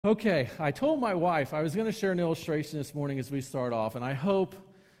Okay, I told my wife I was going to share an illustration this morning as we start off, and I hope,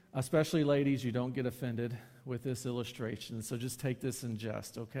 especially ladies, you don't get offended with this illustration, so just take this in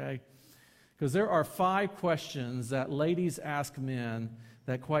jest, okay? Because there are 5 questions that ladies ask men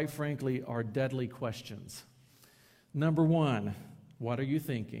that, quite frankly, are deadly questions. Number 1, what are you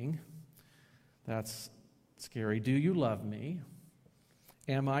thinking? That's scary. Do you love me?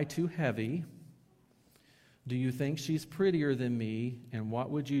 Am I too heavy? Do you think she's prettier than me? And what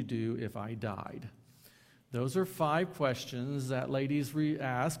would you do if I died? Those are 5 questions that ladies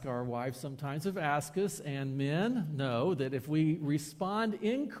ask. Our wives sometimes have asked us, and men know that if we respond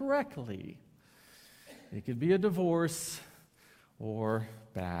incorrectly, it could be a divorce or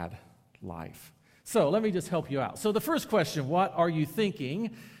bad life. So let me just help you out. So the first question, what are you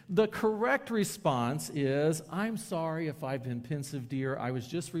thinking? The correct response is, I'm sorry if I've been pensive, dear. I was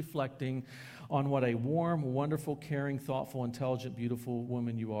just reflecting on what a warm, wonderful, caring, thoughtful, intelligent, beautiful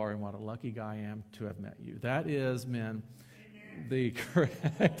woman you are, and what a lucky guy I am to have met you. That is, men, the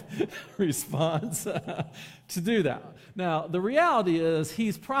correct response to do that. Now, the reality is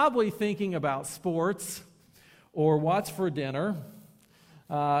he's probably thinking about sports or what's for dinner.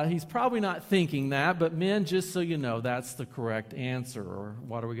 He's probably not thinking that, but men, just so you know, that's the correct answer. Or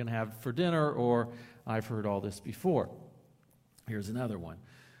what are we going to have for dinner? Or I've heard all this before. Here's another one.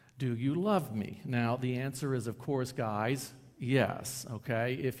 Do you love me? Now, the answer is, of course, guys, yes,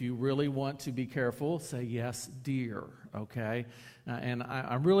 okay? If you really want to be careful, say yes, dear, okay? And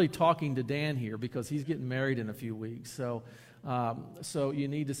I'm really talking to Dan here because he's getting married in a few weeks. So you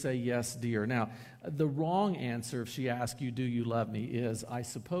need to say yes, dear. Now, the wrong answer if she asks you, do you love me, is I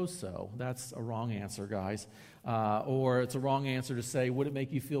suppose so. That's a wrong answer, guys. Or it's a wrong answer to say, would it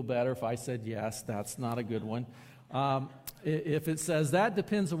make you feel better if I said yes? That's not a good one. If it says that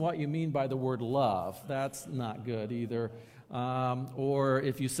depends on what you mean by the word love, that's not good either. Or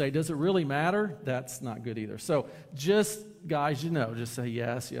if you say, does it really matter? That's not good either. So just, guys, just say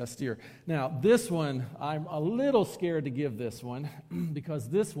yes, yes, dear. Now, this one, I'm a little scared to give this one because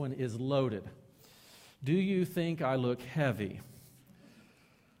this one is loaded. Do you think I look heavy?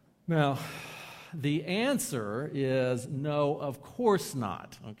 Now, the answer is no, of course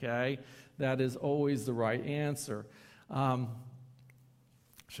not, okay? That is always the right answer.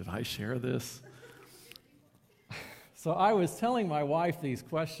 Should I share this? So I was telling my wife these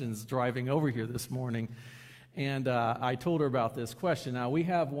questions driving over here this morning, and I told her about this question. Now, we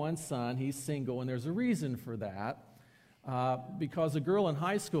have one son. He's single, and there's a reason for that. Because a girl in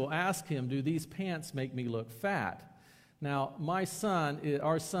high school asked him, do these pants make me look fat? Now, our son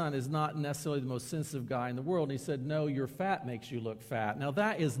is not necessarily the most sensitive guy in the world, and he said, no, your fat makes you look fat. Now,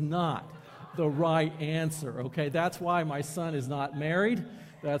 that is not the right answer, okay? That's why my son is not married.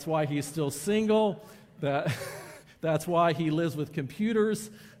 That's why he's still single. That's why he lives with computers,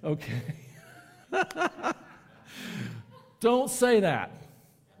 okay? Don't say that.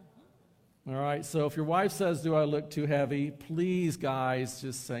 All right, so if your wife says, do I look too heavy, please, guys,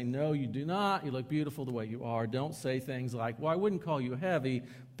 just say, no, you do not. You look beautiful the way you are. Don't say things like, well, I wouldn't call you heavy,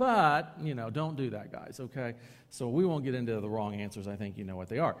 but, don't do that, guys, okay? So we won't get into the wrong answers. I think you know what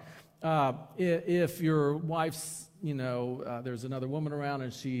they are. If your wife's, there's another woman around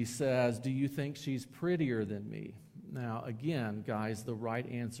and she says, do you think she's prettier than me? Now, again, guys, the right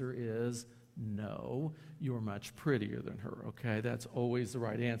answer is no, you're much prettier than her, okay? That's always the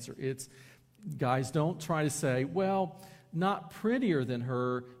right answer. Guys, don't try to say, well, not prettier than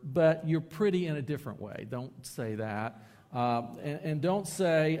her, but you're pretty in a different way. Don't say that. And don't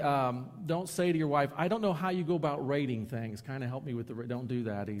say to your wife, I don't know how you go about rating things. Kind of help me with don't do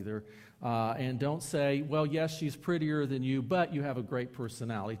that either. And don't say, well, yes, she's prettier than you, but you have a great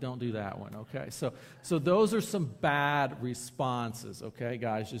personality. Don't do that one, okay? So those are some bad responses, okay,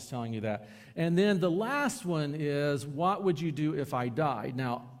 guys? Just telling you that. And then the last one is, what would you do if I died?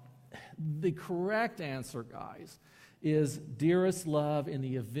 Now, the correct answer, guys, is, dearest love, in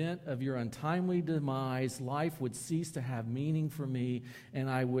the event of your untimely demise, life would cease to have meaning for me, and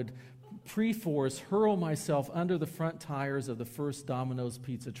I would perforce hurl myself under the front tires of the first Domino's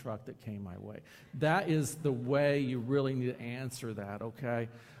pizza truck that came my way. That is the way you really need to answer that, okay?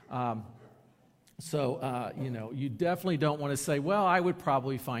 You definitely don't want to say, well, I would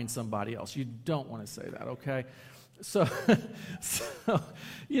probably find somebody else. You don't want to say that, okay? So,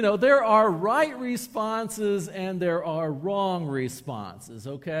 there are right responses and there are wrong responses,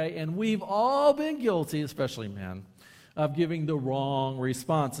 okay? And we've all been guilty, especially men, of giving the wrong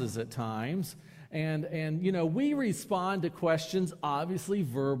responses at times. And we respond to questions, obviously,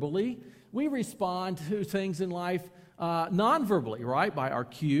 verbally. We respond to things in life non-verbally, right? By our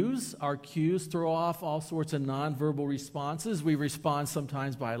cues. Our cues throw off all sorts of non-verbal responses. We respond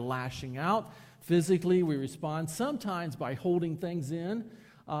sometimes by lashing out. Physically, we respond sometimes by holding things in.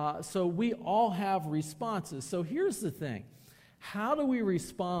 So we all have responses. So here's the thing. How do we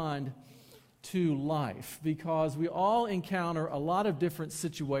respond to life? Because we all encounter a lot of different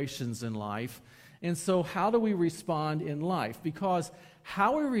situations in life. And so how do we respond in life? Because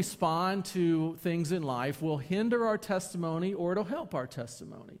how we respond to things in life will hinder our testimony or it'll help our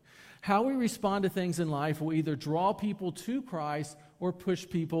testimony. How we respond to things in life will either draw people to Christ or push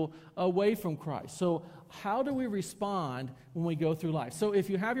people away from Christ. So how do we respond when we go through life? So if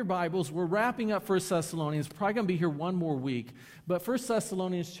you have your Bibles, we're wrapping up 1 Thessalonians. Probably going to be here one more week. But 1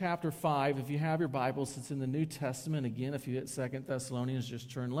 Thessalonians chapter 5, if you have your Bibles, it's in the New Testament. Again, if you hit 2 Thessalonians,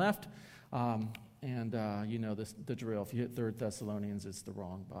 just turn left. You know the drill. If you hit 3 Thessalonians, it's the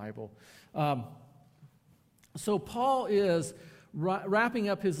wrong Bible. So Paul is wrapping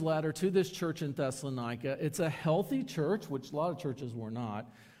up his letter to this church in Thessalonica. It's a healthy church, which a lot of churches were not.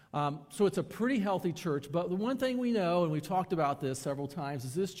 So it's a pretty healthy church. But the one thing we know, and we've talked about this several times,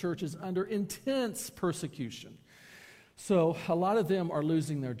 is this church is under intense persecution. So a lot of them are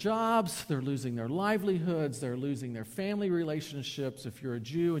losing their jobs, they're losing their livelihoods, they're losing their family relationships. If you're a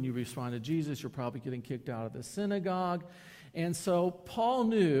Jew and you respond to Jesus, you're probably getting kicked out of the synagogue. And so Paul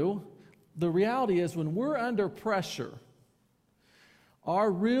knew the reality is when we're under pressure, our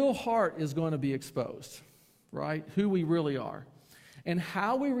real heart is going to be exposed, right? Who we really are. And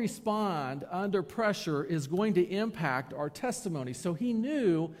how we respond under pressure is going to impact our testimony. So he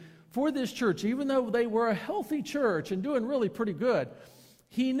knew for this church, even though they were a healthy church and doing really pretty good,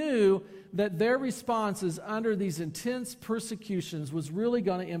 he knew that their responses under these intense persecutions was really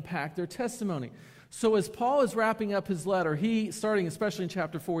going to impact their testimony. So as Paul is wrapping up his letter, starting especially in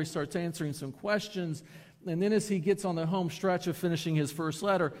chapter 4, he starts answering some questions. And then as he gets on the home stretch of finishing his first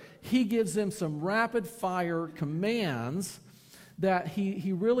letter, he gives them some rapid-fire commands that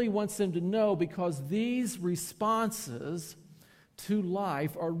he really wants them to know, because these responses to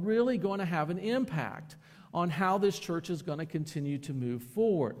life are really going to have an impact on how this church is going to continue to move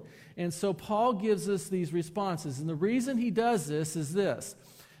forward. And so Paul gives us these responses. And the reason he does this is this,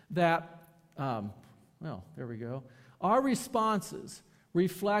 that, there we go. Our responses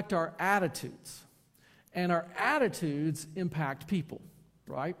reflect our attitudes, and our attitudes impact people,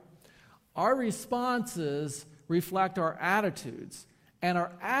 right? Our responses reflect our attitudes, and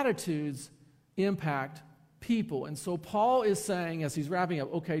our attitudes impact people. And so Paul is saying, as he's wrapping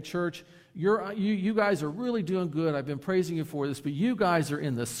up, okay, church, you guys are really doing good. I've been praising you for this, but you guys are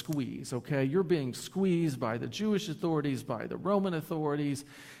in the squeeze, okay? You're being squeezed by the Jewish authorities, by the Roman authorities,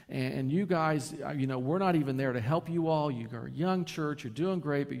 and you guys, we're not even there to help you all. You're a young church. You're doing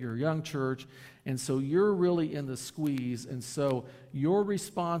great, but you're a young church, and so you're really in the squeeze. And so your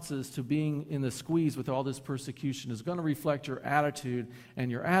responses to being in the squeeze with all this persecution is going to reflect your attitude, and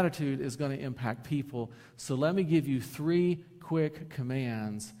your attitude is going to impact people. So let me give you 3 quick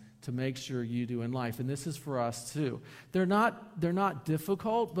commands to make sure you do in life. And this is for us too. They're not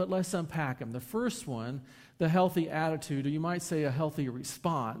difficult, but let's unpack them. The first one, the healthy attitude, or you might say a healthy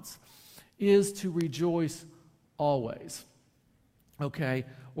response, is to rejoice always. Okay?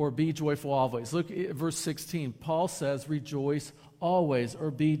 Or be joyful always. Look at verse 16. Paul says, rejoice always,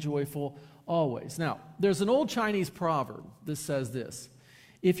 or be joyful always. Now, there's an old Chinese proverb that says this: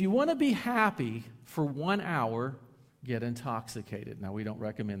 if you want to be happy for 1 hour, get intoxicated. Now, we don't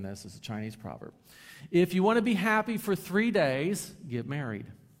recommend this. It's a Chinese proverb. If you want to be happy for 3 days, get married.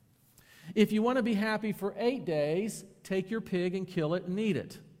 If you want to be happy for 8 days, take your pig and kill it and eat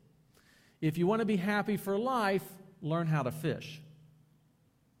it. If you want to be happy for life, learn how to fish.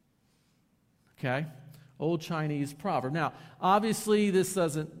 Okay? Old Chinese proverb. Now, obviously, this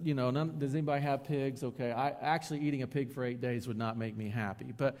doesn't, does anybody have pigs? Okay, actually eating a pig for 8 days would not make me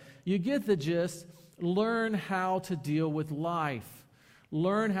happy. But you get the gist. Learn how to deal with life.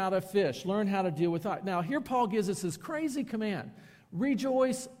 Learn how to fish. Learn how to deal with life. Now, here Paul gives us this crazy command.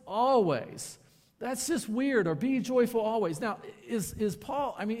 Rejoice always. That's just weird. Or be joyful always. Now, is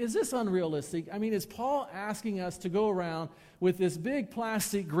Paul, is this unrealistic? Is Paul asking us to go around with this big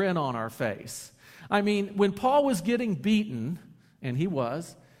plastic grin on our face? When Paul was getting beaten, and he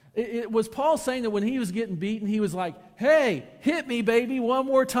was Paul saying that when he was getting beaten, he was like, hey, hit me, baby, one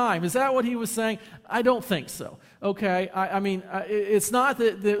more time? Is that what he was saying? I don't think so. Okay? It's not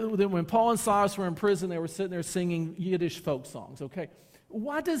that when Paul and Silas were in prison, they were sitting there singing Yiddish folk songs. Okay?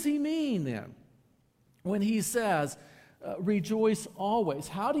 What does he mean then when he says, rejoice always?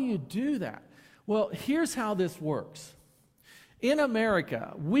 How do you do that? Well, here's how this works. In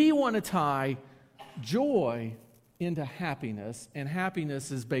America, we want to tie joy into happiness, and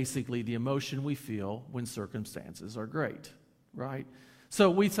happiness is basically the emotion we feel when circumstances are great, right? So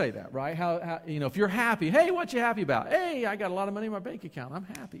we say that, right? How if you're happy, hey, what you happy about? Hey, I got a lot of money in my bank account. I'm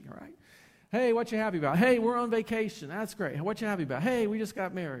happy, right? Hey, what you happy about? Hey, we're on vacation. That's great. What you happy about? Hey, we just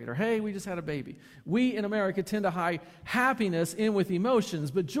got married. Or hey, we just had a baby. We in America tend to tie happiness in with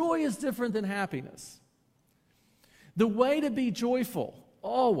emotions, but joy is different than happiness. The way to be joyful,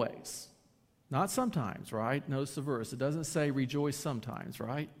 always, not sometimes, right? Notice the verse. It doesn't say rejoice sometimes,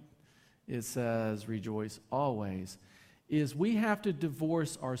 right? It says rejoice always. Is we have to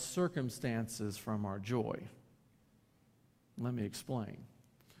divorce our circumstances from our joy. Let me explain.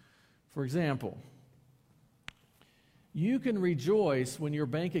 For example, you can rejoice when your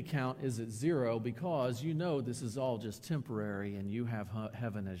bank account is at zero because you know this is all just temporary and you have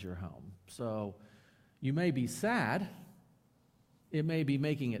heaven as your home. So you may be sad. It may be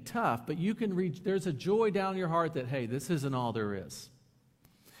making it tough, but you can there's a joy down in your heart that, hey, this isn't all there is.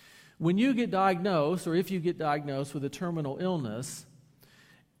 When you get diagnosed, or if you get diagnosed with a terminal illness,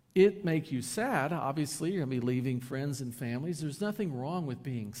 it makes you sad. Obviously, you're going to be leaving friends and families. There's nothing wrong with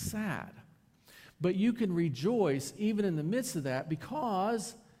being sad. But you can rejoice even in the midst of that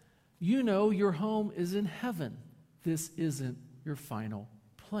because you know your home is in heaven. This isn't your final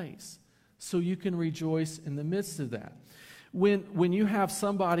place. So you can rejoice in the midst of that. When you have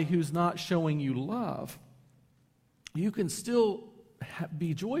somebody who's not showing you love, you can still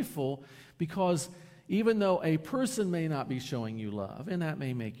be joyful because even though a person may not be showing you love, and that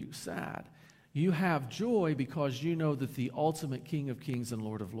may make you sad, you have joy because you know that the ultimate King of Kings and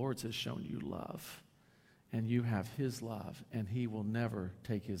Lord of Lords has shown you love. And you have his love, and he will never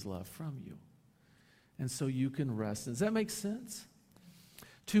take his love from you. And so you can rest. Does that make sense?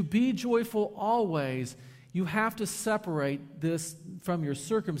 To be joyful always, you have to separate this from your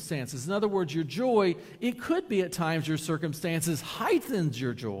circumstances. In other words, your joy, it could be at times your circumstances heightens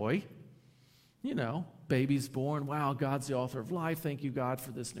your joy. You know, baby's born. Wow, God's the author of life. Thank you, God,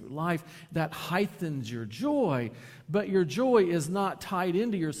 for this new life. That heightens your joy. But your joy is not tied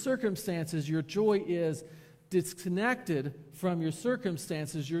into your circumstances. Your joy is disconnected from your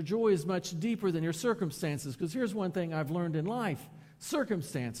circumstances. Your joy is much deeper than your circumstances. Because here's one thing I've learned in life.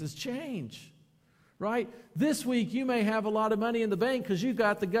 Circumstances change. Right? This week you may have a lot of money in the bank because you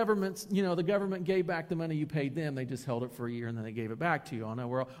got the government's, the government gave back the money you paid them. They just held it for a year and then they gave it back to you. I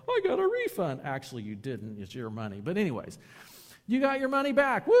know I got a refund. Actually, you didn't. It's your money. But anyways, you got your money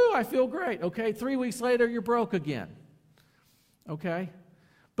back. Woo, I feel great. Okay, 3 weeks later, you're broke again. Okay?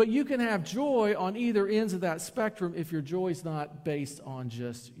 But you can have joy on either ends of that spectrum if your joy is not based on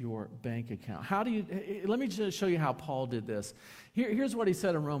just your bank account. Let me just show you how Paul did this. Here's what he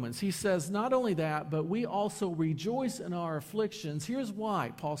said in Romans. He says, not only that, but we also rejoice in our afflictions. Here's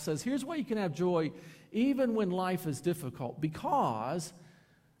why. Paul says, here's why you can have joy even when life is difficult. Because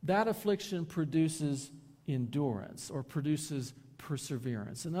that affliction produces endurance or produces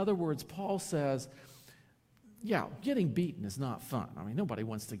perseverance. In other words, Paul says, yeah, getting beaten is not fun. I mean, nobody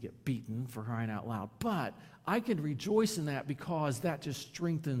wants to get beaten, for crying out loud. But I can rejoice in that because that just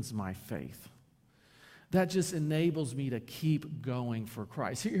strengthens my faith. That just enables me to keep going for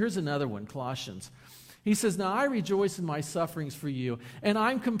Christ. Here's another one, Colossians. He says, now I rejoice in my sufferings for you, and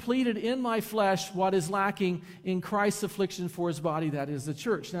I'm completed in my flesh what is lacking in Christ's affliction for his body, that is the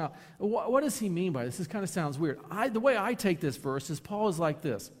church. Now, what does he mean by this? This kind of sounds weird. The way I take this verse is Paul is like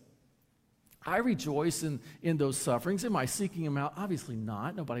this. I rejoice in those sufferings. Am I seeking them out? Obviously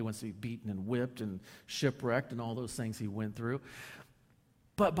not. Nobody wants to be beaten and whipped and shipwrecked and all those things he went through.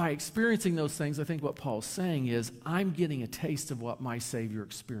 But by experiencing those things, I think what Paul's saying is, I'm getting a taste of what my Savior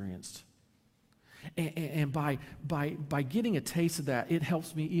experienced. And by getting a taste of that, it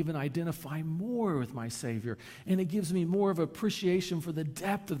helps me even identify more with my Savior. And it gives me more of appreciation for the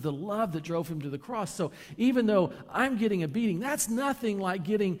depth of the love that drove him to the cross. So even though I'm getting a beating, that's nothing like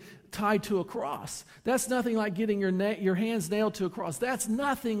getting tied to a cross. That's nothing like getting your hands nailed to a cross. That's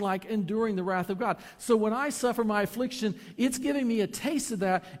nothing like enduring the wrath of God. So when I suffer my affliction, it's giving me a taste of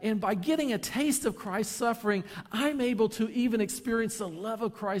that. And by getting a taste of Christ's suffering, I'm able to even experience the love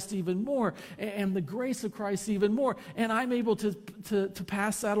of Christ even more and the grace of Christ even more. And I'm able to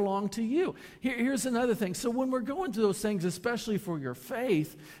pass that along to you. Here's another thing. So when we're going through those things, especially for your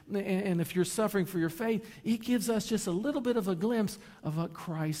faith, and if you're suffering for your faith, it gives us just a little bit of a glimpse of what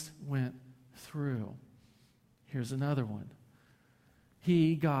Christ went through. Here's another one.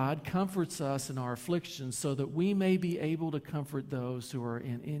 He, God, comforts us in our afflictions so that we may be able to comfort those who are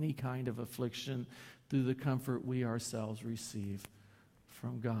in any kind of affliction through the comfort we ourselves receive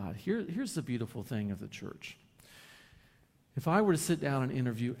from God. Here's the beautiful thing of the church. If I were to sit down and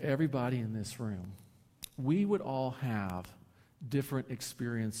interview everybody in this room, we would all have different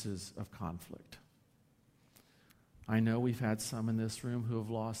experiences of conflict. I know we've had some in this room who have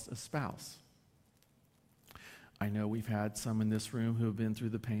lost a spouse. I know we've had some in this room who have been through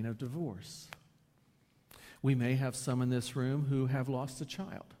the pain of divorce. We may have some in this room who have lost a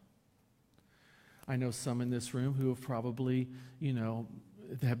child. I know some in this room who have probably,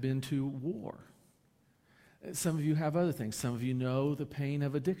 have been to war. Some of you have other things. Some of you know the pain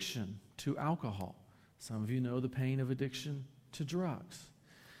of addiction to alcohol. Some of you know the pain of addiction to drugs.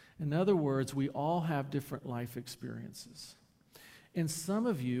 In other words, we all have different life experiences. And some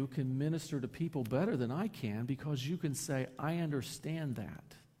of you can minister to people better than I can because you can say, I understand that.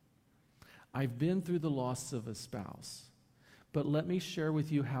 I've been through the loss of a spouse. But let me share with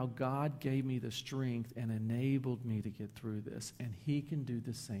you how God gave me the strength and enabled me to get through this. And He can do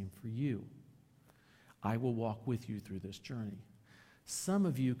the same for you. I will walk with you through this journey. Some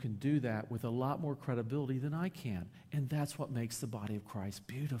of you can do that with a lot more credibility than I can. And that's what makes the body of Christ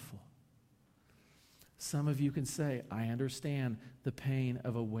beautiful. Some of you can say, I understand the pain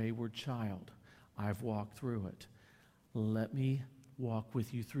of a wayward child. I've walked through it. Let me walk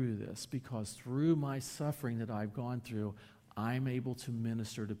with you through this, because through my suffering that I've gone through, I'm able to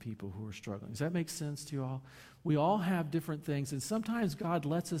minister to people who are struggling. Does that make sense to you all? We all have different things, and sometimes God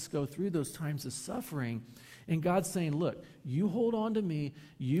lets us go through those times of suffering, and God's saying, look, you hold on to me,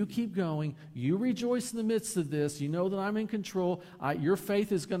 you keep going, you rejoice in the midst of this, you know that I'm in control, your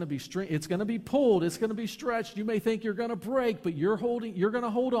faith is going to be it's going to be pulled, it's going to be stretched, you may think you're going to break, but you're going to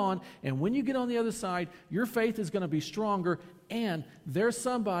hold on, and when you get on the other side, your faith is going to be stronger, and there's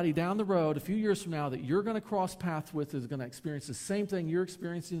somebody down the road a few years from now that you're going to cross paths with is going to experience the same thing you're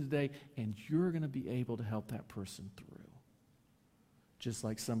experiencing today, and you're going to be able to help that person through, just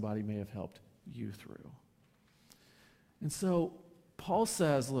like somebody may have helped you through. And so Paul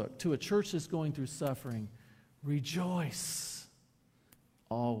says, look, to a church that's going through suffering, rejoice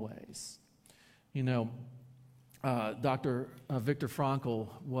always. Dr. Viktor Frankl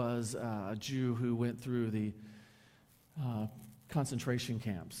was a Jew who went through the concentration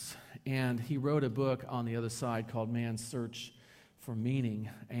camps. And he wrote a book on the other side called Man's Search for Meaning.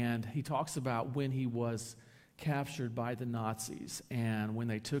 And he talks about when he was captured by the Nazis and when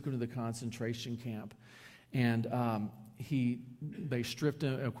they took him to the concentration camp. And they stripped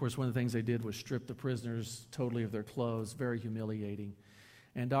him. Of course, one of the things they did was strip the prisoners totally of their clothes, very humiliating.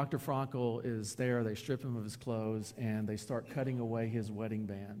 And Dr. Frankl is there. They strip him of his clothes, and they start cutting away his wedding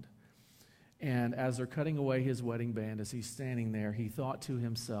band. And as they're cutting away his wedding band, as he's standing there, he thought to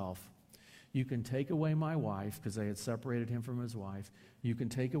himself, you can take away my wife, because they had separated him from his wife. You can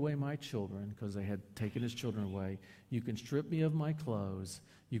take away my children, because they had taken his children away. You can strip me of my clothes.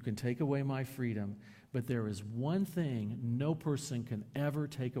 You can take away my freedom. But there is one thing no person can ever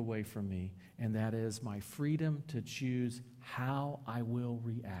take away from me, and that is my freedom to choose how I will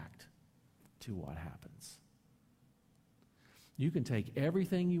react to what happens. You can take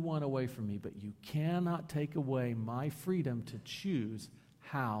everything you want away from me, but you cannot take away my freedom to choose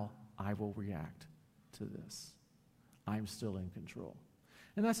how I will react to this. I'm still in control.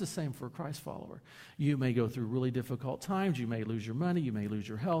 And that's the same for a Christ follower. You may go through really difficult times. You may lose your money. You may lose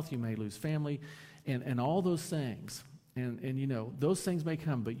your health. You may lose family. And all those things. And those things may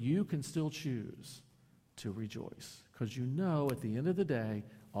come, but you can still choose to rejoice. Because you know at the end of the day,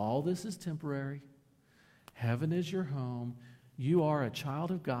 all this is temporary. Heaven is your home. You are a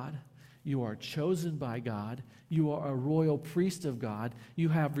child of God. You are chosen by God. You are a royal priest of God. You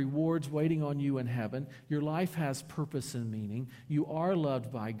have rewards waiting on you in heaven. Your life has purpose and meaning. You are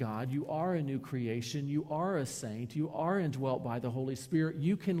loved by God. You are a new creation. You are a saint. You are indwelt by the Holy Spirit.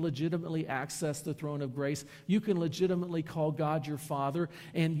 You can legitimately access the throne of grace. You can legitimately call God your Father.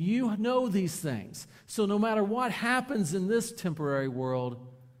 And you know these things. So no matter what happens in this temporary world,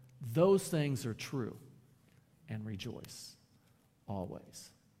 those things are true. And rejoice always.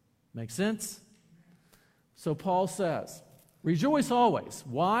 Make sense? So Paul says, rejoice always.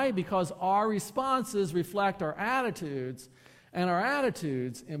 Why? Because our responses reflect our attitudes, and our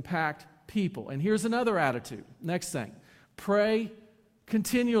attitudes impact people. And here's another attitude. Next thing, pray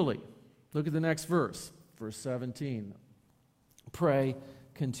continually. Look at the next verse, verse 17. Pray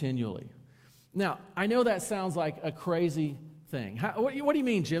continually. Now, I know that sounds like a crazy thing. What do you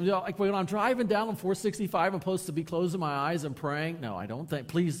mean, Jim? Like when I'm driving down on 465, I'm supposed to be closing my eyes and praying? No, I don't think.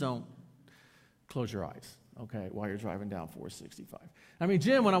 Please don't close your eyes, okay, while you're driving down 465. I mean,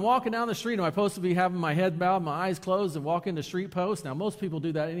 Jim, when I'm walking down the street, am I supposed to be having my head bowed, my eyes closed, and walking the street post? Now, most people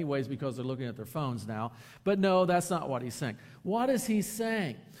do that anyways because they're looking at their phones now. But no, that's not what he's saying. What is he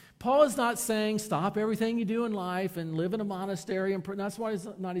saying? Paul is not saying stop everything you do in life and live in a monastery. And that's why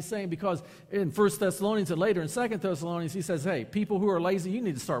he's saying, because in 1 Thessalonians and later in 2 Thessalonians, he says, hey, people who are lazy, you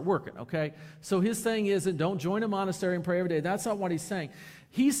need to start working, okay? So his thing isn't don't join a monastery and pray every day. That's not what he's saying.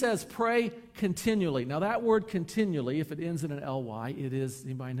 He says pray continually. Now that word continually, if it ends in an ly, it is,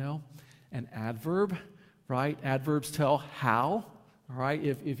 anybody know, an adverb, right? Adverbs tell how, all right?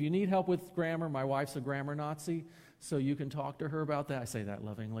 If you need help with grammar, my wife's a grammar Nazi, so you can talk to her about that. I say that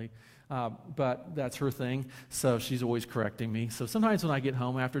lovingly, but that's her thing, so she's always correcting me. So sometimes when I get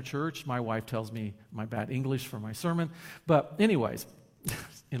home after church, my wife tells me my bad English for my sermon. But anyways,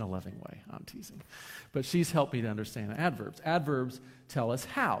 in a loving way, I'm teasing. But she's helped me to understand adverbs. Adverbs tell us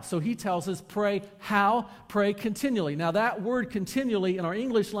how. So he tells us pray how? Pray continually. Now that word continually in our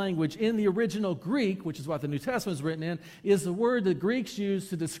English language in the original Greek, which is what the New Testament is written in, is the word the Greeks use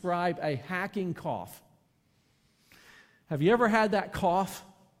to describe a hacking cough. Have you ever had that cough?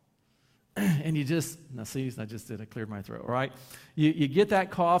 And you just, now see, I just did, I cleared my throat, right? You get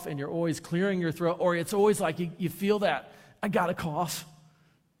that cough and you're always clearing your throat, or it's always like you feel that, I got a cough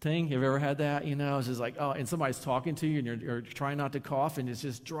thing. Have you ever had that? You know, it's just like, oh, and somebody's talking to you and you're trying not to cough and it's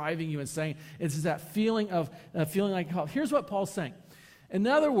just driving you insane. It's just that feeling of feeling like a cough. Here's what Paul's saying. In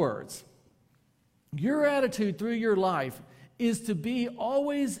other words, your attitude through your life is to be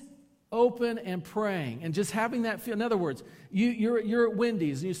always open and praying and just having that feel. In other words, you're at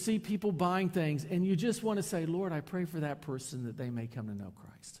Wendy's and you see people buying things and you just want to say, Lord, I pray for that person that they may come to know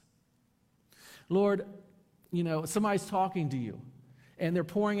Christ. Lord, you know, somebody's talking to you and they're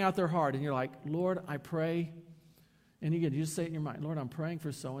pouring out their heart and you're like, Lord, I pray. And you just say it in your mind, Lord, I'm praying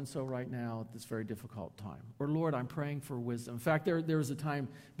for so-and-so right now at this very difficult time. Or, Lord, I'm praying for wisdom. In fact, there was a time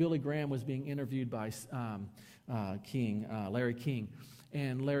Billy Graham was being interviewed by Larry King.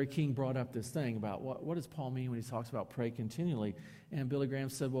 And Larry King brought up this thing about what does Paul mean when he talks about pray continually? And Billy Graham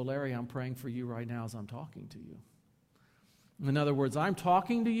said, well, Larry, I'm praying for you right now as I'm talking to you. In other words, I'm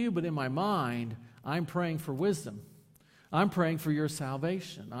talking to you, but in my mind, I'm praying for wisdom. I'm praying for your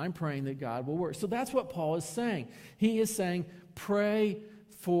salvation. I'm praying that God will work. So that's what Paul is saying. He is saying, pray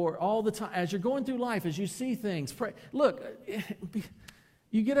for all the time. As you're going through life, as you see things, pray. Look,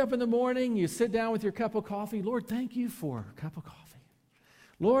 you get up in the morning, you sit down with your cup of coffee. Lord, thank you for a cup of coffee.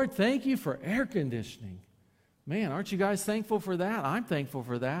 Lord, thank you for air conditioning. Man, aren't you guys thankful for that? I'm thankful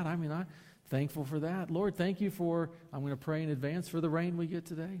for that. I'm thankful for that. Lord, thank you for, I'm going to pray in advance for the rain we get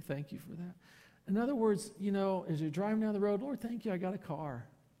today. Thank you for that. In other words, you know, as you're driving down the road, Lord, thank you, I got a car.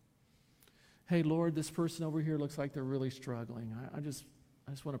 Hey, Lord, this person over here looks like they're really struggling. I just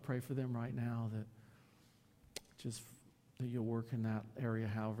want to pray for them right now that you'll work in that area,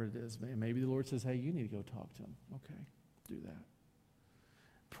 however it is. Maybe the Lord says, hey, you need to go talk to them. Okay, do that.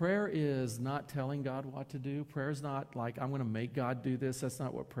 Prayer is not telling God what to do. Prayer is not like, I'm going to make God do this. That's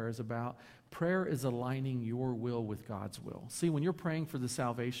not what prayer is about. Prayer is aligning your will with God's will. See, when you're praying for the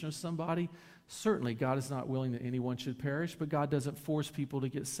salvation of somebody, certainly God is not willing that anyone should perish, but God doesn't force people to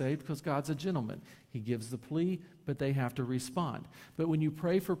get saved because God's a gentleman. He gives the plea, but they have to respond. But when you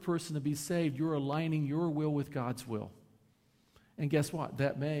pray for a person to be saved, you're aligning your will with God's will. And guess what?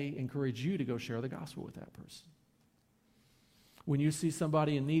 That may encourage you to go share the gospel with that person. When you see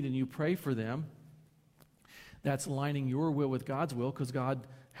somebody in need and you pray for them, that's aligning your will with God's will because God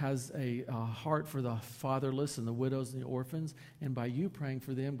has a heart for the fatherless and the widows and the orphans. And by you praying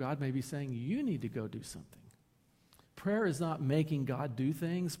for them, God may be saying, you need to go do something. Prayer is not making God do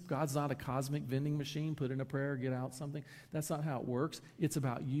things. God's not a cosmic vending machine. Put in a prayer, get out something. That's not how it works. It's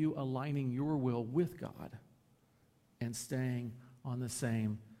about you aligning your will with God and staying on the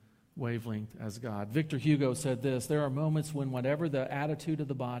same wavelength as God. Victor Hugo said this, there are moments when whatever the attitude of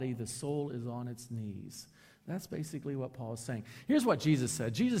the body, the soul is on its knees. That's basically what Paul is saying. Here's what Jesus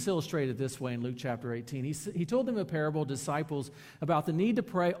said. Jesus illustrated this way in Luke chapter 18. He told them a parable, disciples, about the need to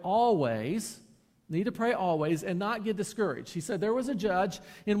pray always, and not get discouraged. He said there was a judge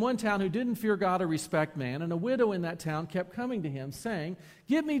in one town who didn't fear God or respect man, and a widow in that town kept coming to him saying,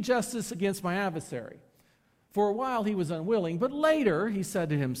 give me justice against my adversary. For a while he was unwilling, but later he said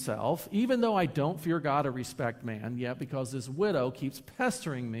to himself, even though I don't fear God or respect man, yet because this widow keeps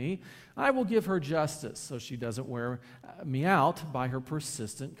pestering me, I will give her justice so she doesn't wear me out by her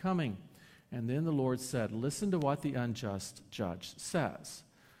persistent coming. And then the Lord said, listen to what the unjust judge says.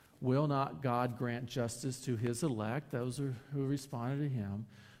 Will not God grant justice to his elect, those who responded to him,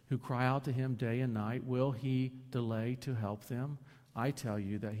 who cry out to him day and night? Will he delay to help them? I tell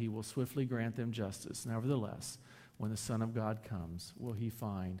you that he will swiftly grant them justice. Nevertheless, when the Son of God comes, will he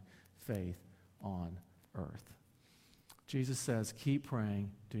find faith on earth? Jesus says, keep praying,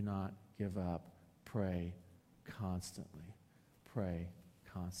 do not give up. Pray constantly. Pray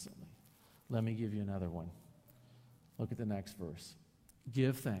constantly. Let me give you another one. Look at the next verse.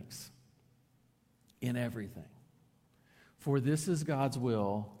 Give thanks in everything, for this is God's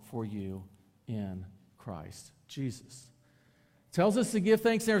will for you in Christ Jesus. Tells us to give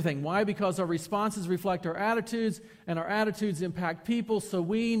thanks in everything. Why? Because our responses reflect our attitudes, and our attitudes impact people, so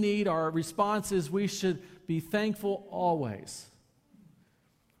we need our responses. We should be thankful always.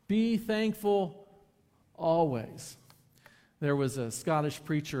 Be thankful always. There was a Scottish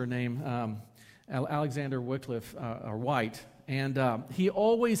preacher named Alexander Wycliffe, or White, and he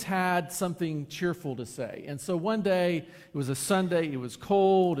always had something cheerful to say. And so one day, it was a Sunday, it was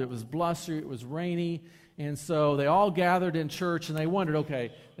cold, it was blustery, it was rainy, and so they all gathered in church, and they wondered,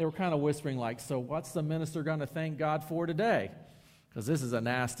 okay, they were kind of whispering like, so what's the minister going to thank God for today? Because this is a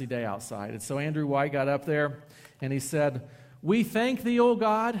nasty day outside. And so Andrew White got up there, and he said, we thank thee, O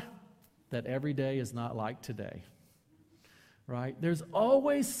God, that every day is not like today. Right? There's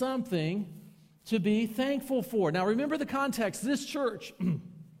always something to be thankful for. Now remember the context. This church,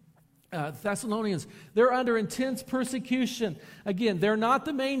 Thessalonians, they're under intense persecution. Again, they're not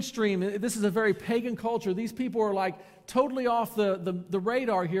the mainstream. This is a very pagan culture. These people are like totally off the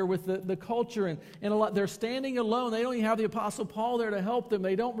radar here with the culture, and a lot, they're standing alone. They don't even have the Apostle Paul there to help them.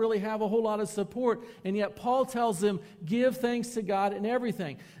 They don't really have a whole lot of support, and yet Paul tells them, give thanks to God in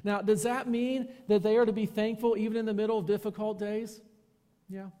everything. Now, does that mean that they are to be thankful even in the middle of difficult days?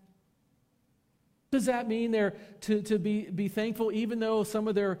 Yeah. Does that mean they're to be thankful even though some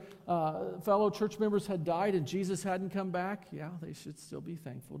of their fellow church members had died and Jesus hadn't come back? Yeah, they should still be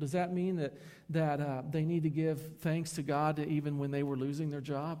thankful. Does that mean that they need to give thanks to God even when they were losing their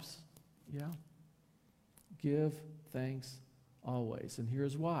jobs? Yeah. Give thanks always. And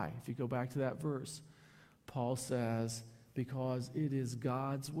here's why. If you go back to that verse, Paul says, because it is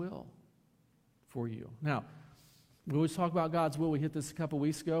God's will for you. Now, we always talk about God's will. We hit this a couple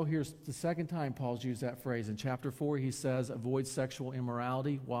weeks ago. Here's the second time Paul's used that phrase. In chapter 4, he says, avoid sexual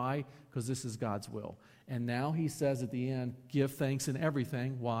immorality. Why? Because this is God's will. And now he says at the end, give thanks in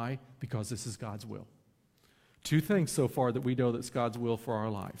everything. Why? Because this is God's will. Two things so far that we know that's God's will for our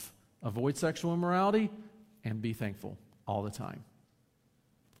life. Avoid sexual immorality and be thankful all the time.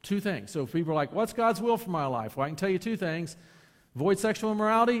 Two things. So if people are like, what's God's will for my life? Well, I can tell you two things. Avoid sexual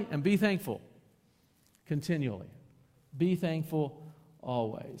immorality and be thankful continually. Be thankful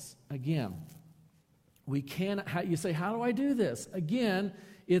always. Again, we cannot, you say, how do I do this? Again,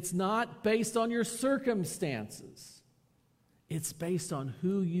 it's not based on your circumstances. It's based on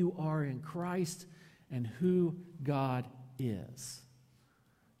who you are in Christ and who God is.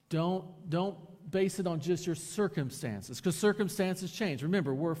 Don't base it on just your circumstances, because circumstances change.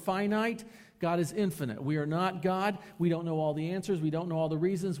 Remember, we're finite. God is infinite. We are not God. We don't know all the answers. We don't know all the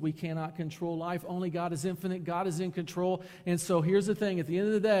reasons. We cannot control life. Only God is infinite. God is in control. And so here's the thing. At the end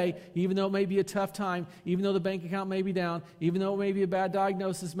of the day, even though it may be a tough time, even though the bank account may be down, even though it may be a bad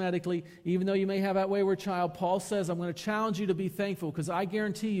diagnosis medically, even though you may have that wayward child, Paul says, I'm going to challenge you to be thankful, because I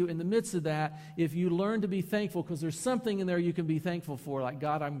guarantee you in the midst of that, if you learn to be thankful, because there's something in there you can be thankful for, like,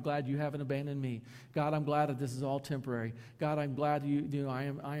 God, I'm glad you haven't abandoned me. God, I'm glad that this is all temporary. God, I'm glad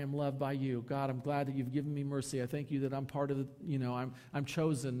I am loved by you. God, I'm glad that you've given me mercy. I thank you that I'm part of the, I'm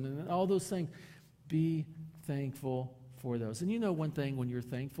chosen, and all those things. Be thankful for those. And you know one thing, when you're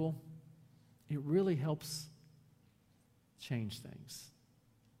thankful, it really helps change things.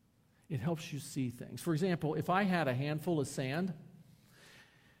 It helps you see things. For example, if I had a handful of sand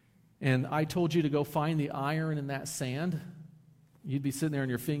and I told you to go find the iron in that sand, you'd be sitting there on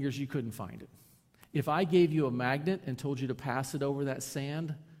your fingers, you couldn't find it. If I gave you a magnet and told you to pass it over that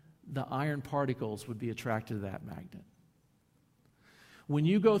sand, the iron particles would be attracted to that magnet. When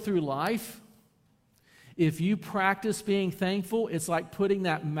you go through life, if you practice being thankful, it's like putting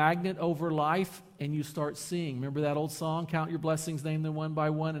that magnet over life and you start seeing. Remember that old song, count your blessings, name them one by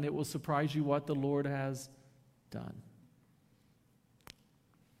one, and it will surprise you what the Lord has done.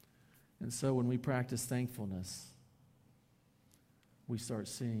 And so when we practice thankfulness, we start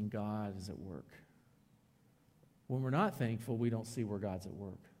seeing God is at work. When we're not thankful, we don't see where God's at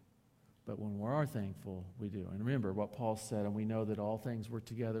work. But when we are thankful, we do. And remember what Paul said, and we know that all things work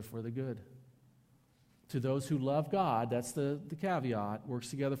together for the good. To those who love God, that's the caveat, works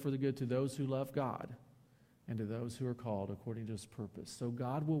together for the good to those who love God and to those who are called according to his purpose. So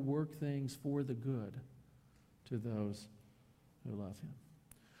God will work things for the good to those who love him.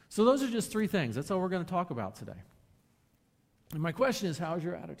 So those are just three things. That's all we're going to talk about today. And my question is, how is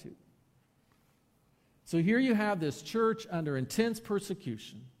your attitude? So here you have this church under intense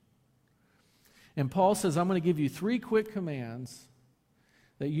persecution. And Paul says, I'm going to give you 3 quick commands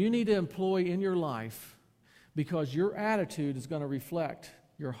that you need to employ in your life, because your attitude is going to reflect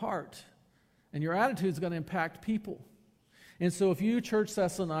your heart. And your attitude is going to impact people. And so if you, Church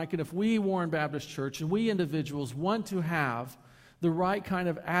Thessalonica, and if we, Warren Baptist Church, and we individuals want to have the right kind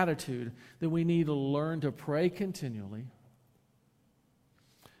of attitude, then we need to learn to pray continually,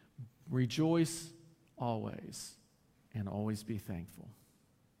 rejoice always, and always be thankful.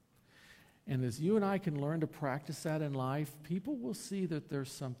 And as you and I can learn to practice that in life, people will see that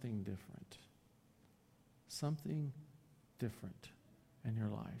there's something different. Something different in your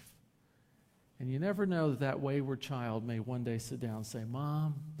life. And you never know that that wayward child may one day sit down and say,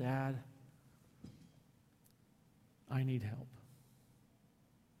 Mom, Dad, I need help.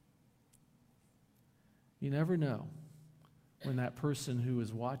 You never know when that person who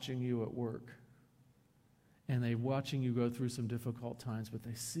is watching you at work and they're watching you go through some difficult times, but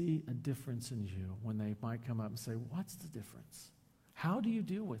they see a difference in you when they might come up and say, what's the difference? How do you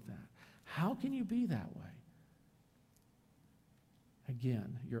deal with that? How can you be that way?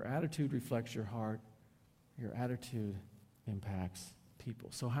 Again, your attitude reflects your heart. Your attitude impacts people.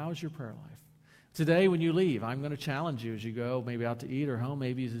 So how's your prayer life? Today when you leave, I'm going to challenge you as you go, maybe out to eat or home,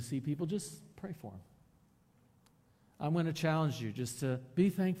 maybe as you see people, just pray for them. I'm going to challenge you just to be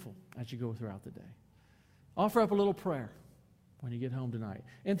thankful as you go throughout the day. Offer up a little prayer when you get home tonight.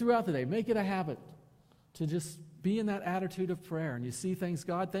 And throughout the day, make it a habit to just be in that attitude of prayer. And you see things,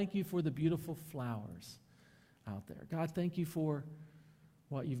 God, thank you for the beautiful flowers out there. God, thank you for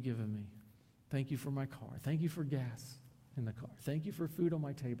what you've given me. Thank you for my car. Thank you for gas in the car. Thank you for food on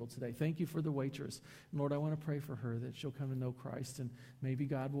my table today. Thank you for the waitress. And Lord, I want to pray for her that she'll come to know Christ, and maybe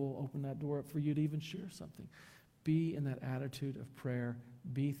God will open that door up for you to even share something. Be in that attitude of prayer.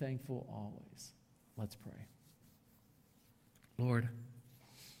 Be thankful always. Let's pray. Lord,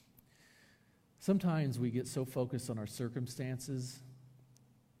 sometimes we get so focused on our circumstances,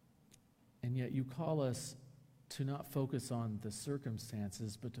 and yet you call us to not focus on the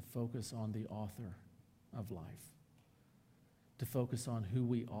circumstances, but to focus on the author of life, to focus on who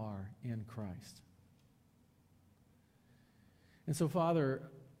we are in Christ. And so, Father,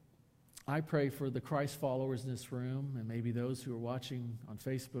 I pray for the Christ followers in this room, and maybe those who are watching on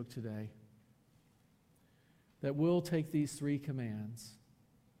Facebook today, that we'll take these 3 commands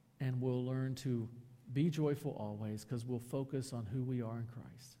and we'll learn to be joyful always, because we'll focus on who we are in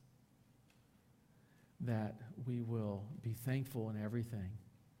Christ. That we will be thankful in everything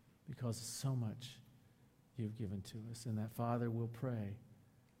because of so much you've given to us. And that, Father, we'll pray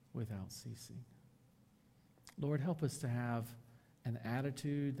without ceasing. Lord, help us to have an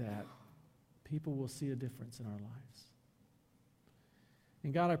attitude that people will see a difference in our lives.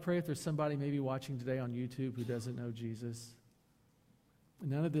 And God, I pray if there's somebody maybe watching today on YouTube who doesn't know Jesus,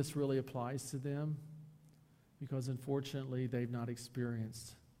 none of this really applies to them because unfortunately they've not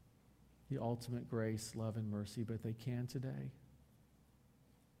experienced the ultimate grace, love, and mercy, but they can today.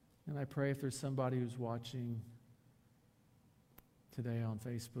 And I pray if there's somebody who's watching today on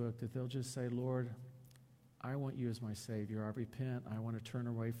Facebook that they'll just say, Lord, I want you as my Savior. I repent. I want to turn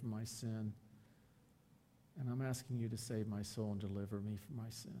away from my sin. And I'm asking you to save my soul and deliver me from my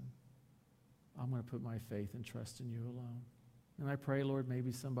sin. I'm going to put my faith and trust in you alone. And I pray, Lord,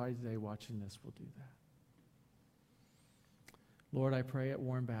 maybe somebody today watching this will do that. Lord, I pray at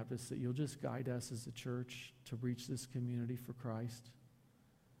Warren Baptist that you'll just guide us as a church to reach this community for Christ.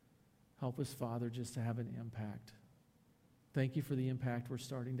 Help us, Father, just to have an impact. Thank you for the impact we're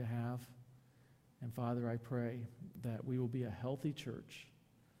starting to have. And Father, I pray that we will be a healthy church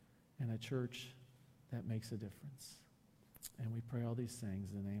and a church that makes a difference. And we pray all these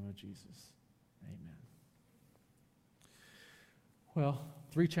things in the name of Jesus. Amen. Well,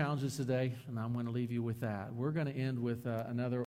 3 challenges today, and I'm going to leave you with that. We're going to end with another